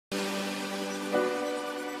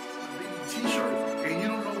t-shirt and you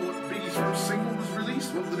don't know what Biggie's first single was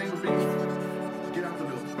released, what was the name of Biggie's first? Get out the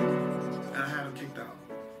building. And I had him kicked out.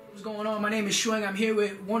 What's going on? My name is Schwing. I'm here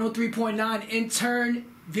with 103.9 Intern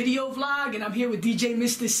video vlog, and I'm here with DJ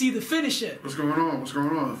Mister Cee, the finisher. What's going on? What's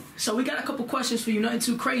going on? So we got a couple questions for you, nothing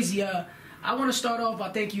too crazy. I want to start off by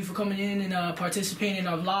thanking you for coming in and participating in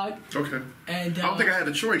our vlog. Okay. And I don't think I had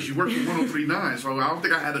a choice. You work for 103.9, so I don't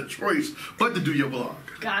think I had a choice but to do your vlog.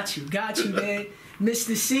 Got you, man.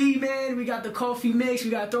 Mr. Cee, man, we got the coffee mix,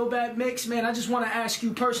 we got throwback mix, man. I just want to ask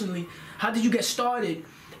you personally, how did you get started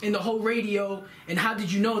in the whole radio, and how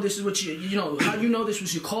did you know this is what how you know this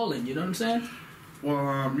was your calling? You know what I'm saying?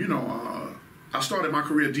 Well, I started my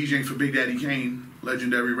career DJing for Big Daddy Kane,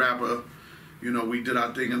 legendary rapper. You know, we did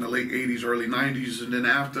our thing in the late 80s, early 90s, and then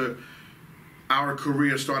after our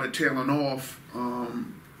career started tailing off,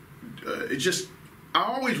 I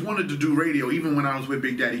always wanted to do radio, even when I was with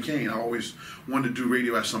Big Daddy Kane. I always wanted to do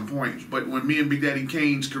radio at some point. But when me and Big Daddy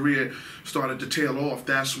Kane's career started to tail off,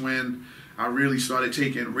 that's when I really started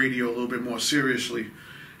taking radio a little bit more seriously.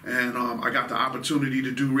 And I got the opportunity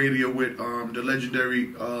to do radio with the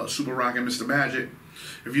legendary Super Rockin' Mr. Magic.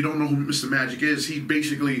 If you don't know who Mr. Magic is, he's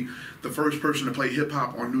basically the first person to play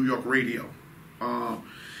hip-hop on New York radio.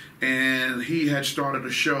 And he had started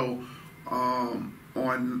a show on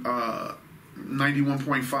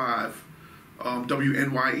 91.5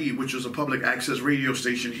 WNYE, which was a public access radio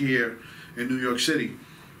station here in New York City.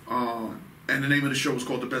 And the name of the show was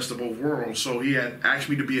called The Best of Both Worlds. So he had asked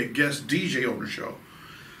me to be a guest DJ on the show.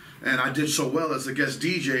 And I did so well as a guest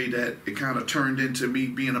DJ that it kind of turned into me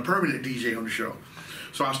being a permanent DJ on the show.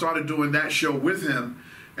 So I started doing that show with him,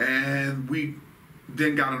 and we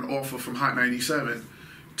then got an offer from Hot 97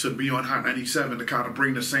 to be on Hot 97 to kind of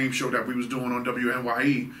bring the same show that we was doing on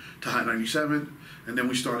WNYE to Hot 97. And then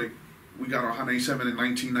we got on Hot 97 in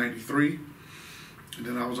 1993. And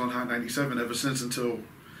then I was on Hot 97 ever since until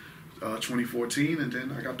 2014. And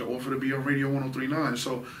then I got the offer to be on Radio 103.9.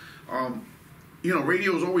 So, you know,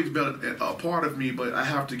 radio's always been a part of me, but I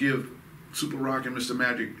have to give Super Rock and Mr.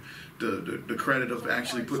 Magic the credit of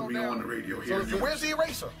actually putting me on the radio here. So where's the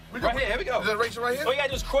eraser? Right here, here we go. Is the eraser right here? Oh, yeah,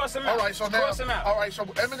 just cross him out. All right, so now, cross him out. All right, so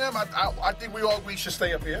Eminem, I think we should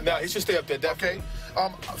stay up here. No, he should stay up there, definitely.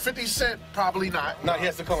 Okay. 50 Cent, probably not. No, he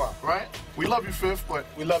has to come out. Right? We love you, Fifth, but...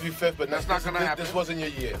 We love you, Fifth, but that's not going to happen. This wasn't your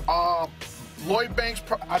year. Lloyd Banks,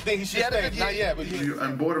 I think he should stay. Not yet, but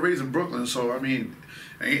I'm born and raised in Brooklyn, so, I mean,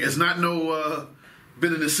 it's not no...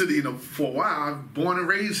 been in the city for a while. I'm born and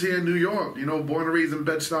raised here in New York, you know, born and raised in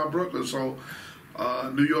Bed-Stuy, Brooklyn. So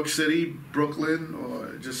New York City, Brooklyn,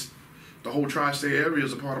 or just the whole tri-state area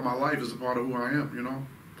is a part of my life, is a part of who I am, you know.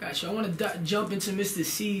 Gotcha. I want to jump into Mr.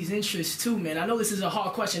 Cee's interests too, man. I know this is a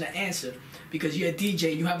hard question to answer because you're a DJ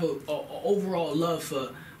and you have a overall love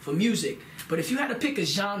for music. But if you had to pick a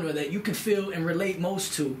genre that you can feel and relate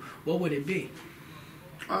most to, what would it be?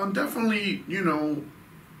 Definitely, you know,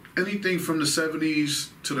 anything from the 70s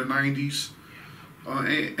to the 90s.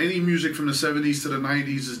 Any music from the 70s to the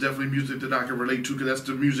 90s is definitely music that I can relate to because that's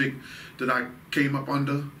the music that I came up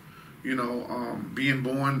under. You know, being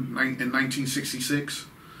born in 1966.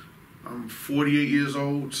 I'm 48 years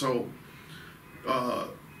old, so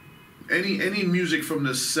any music from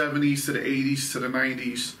the 70s to the 80s to the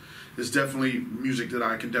 90s is definitely music that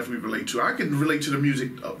I can definitely relate to. I can relate to the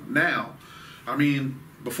music of now. I mean,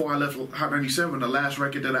 before I left Hot 97, the last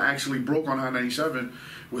record that I actually broke on Hot 97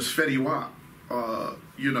 was Fetty Wap,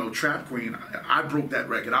 you know, Trap Queen. I broke that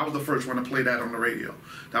record. I was the first one to play that on the radio.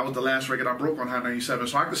 That was the last record I broke on Hot 97.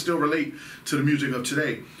 So I can still relate to the music of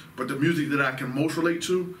today. But the music that I can most relate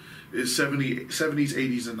to is 70s,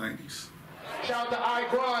 80s, and 90s. Shout out to I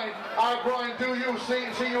Grind, do you. See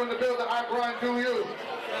you in the building. I Grind, do you.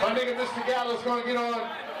 My nigga Mr. Gallo's going to get on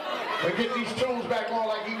and get these tunes back on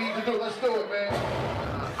like he needs to do. Let's do it, man.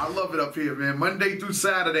 I love it up here, man. Monday through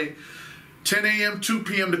Saturday, 10 a.m., 2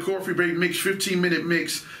 p.m., the coffee break mix, 15-minute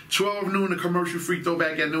mix, 12 noon, the commercial-free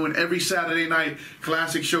throwback at noon. Every Saturday night,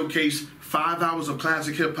 classic showcase, 5 hours of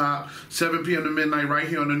classic hip-hop, 7 p.m. to midnight, right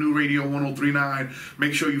here on the new Radio 103.9.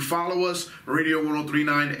 Make sure you follow us, Radio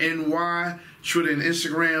 103.9 NY, Twitter and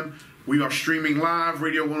Instagram. We are streaming live,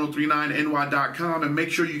 radio1039ny.com, and make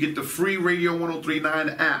sure you get the free Radio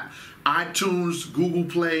 103.9 app, iTunes, Google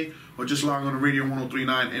Play, or just log on to Radio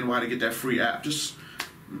 103.9ny to get that free app. Just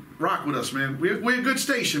rock with us, man. We're a good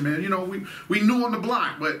station, man. You know, we new on the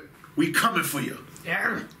block, but we coming for you.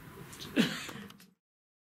 Yeah.